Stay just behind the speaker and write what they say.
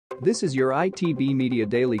This is your ITB Media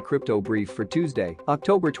Daily Crypto Brief for Tuesday,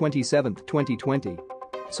 October 27, 2020.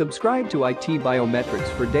 Subscribe to ITBiometrics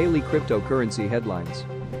for daily cryptocurrency headlines.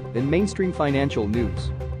 In mainstream financial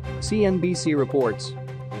news, CNBC reports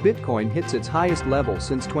Bitcoin hits its highest level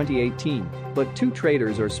since 2018, but two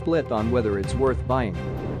traders are split on whether it's worth buying.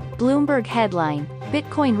 Bloomberg headline: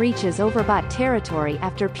 Bitcoin reaches overbought territory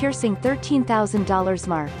after piercing $13,000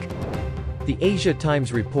 mark. The Asia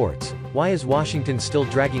Times reports, why is Washington still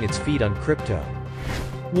dragging its feet on crypto?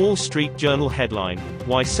 Wall Street Journal headline: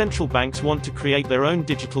 Why central banks want to create their own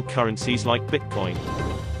digital currencies like Bitcoin.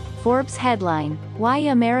 Forbes headline: Why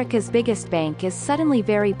America's biggest bank is suddenly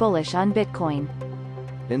very bullish on Bitcoin.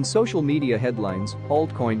 In social media headlines,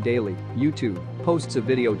 Altcoin Daily, YouTube, posts a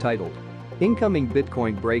video titled, Incoming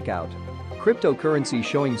Bitcoin Breakout. Cryptocurrency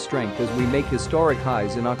showing strength as we make historic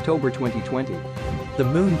highs in October 2020. The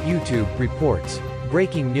Moon YouTube reports,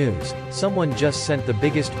 breaking news, someone just sent the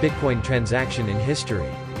biggest Bitcoin transaction in history.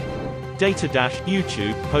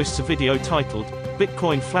 Data-YouTube posts a video titled,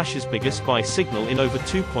 Bitcoin flashes biggest buy signal in over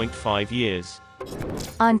 2.5 years.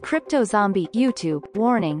 On Crypto Zombie YouTube,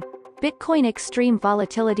 warning: Bitcoin extreme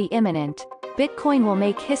volatility imminent. Bitcoin will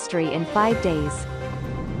make history in 5 days.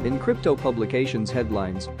 In crypto publications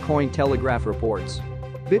headlines, Cointelegraph reports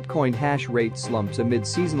Bitcoin hash rate slumps amid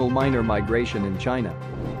seasonal miner migration in China.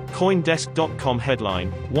 Coindesk.com headline: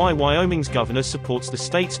 Why Wyoming's governor supports the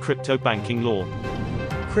state's crypto banking law.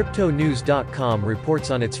 CryptoNews.com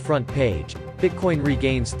reports on its front page, Bitcoin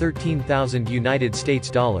regains 13,000 United States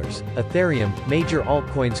dollars, Ethereum, major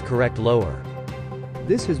altcoins correct lower.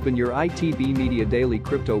 This has been your ITB Media Daily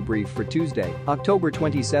Crypto Brief for Tuesday, October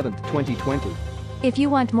 27, 2020. If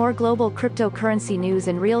you want more global cryptocurrency news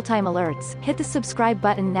and real-time alerts, hit the subscribe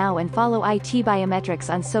button now and follow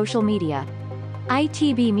ITBiometrics on social media.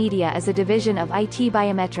 ITB Media is a division of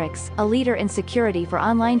ITBiometrics, a leader in security for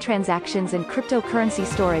online transactions and cryptocurrency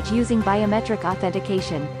storage using biometric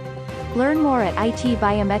authentication. Learn more at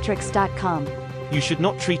ITBiometrics.com. You should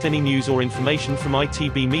not treat any news or information from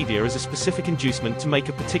ITB Media as a specific inducement to make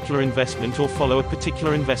a particular investment or follow a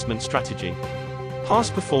particular investment strategy.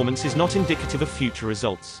 Past performance is not indicative of future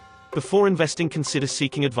results. Before investing, consider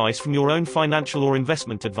seeking advice from your own financial or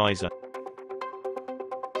investment advisor.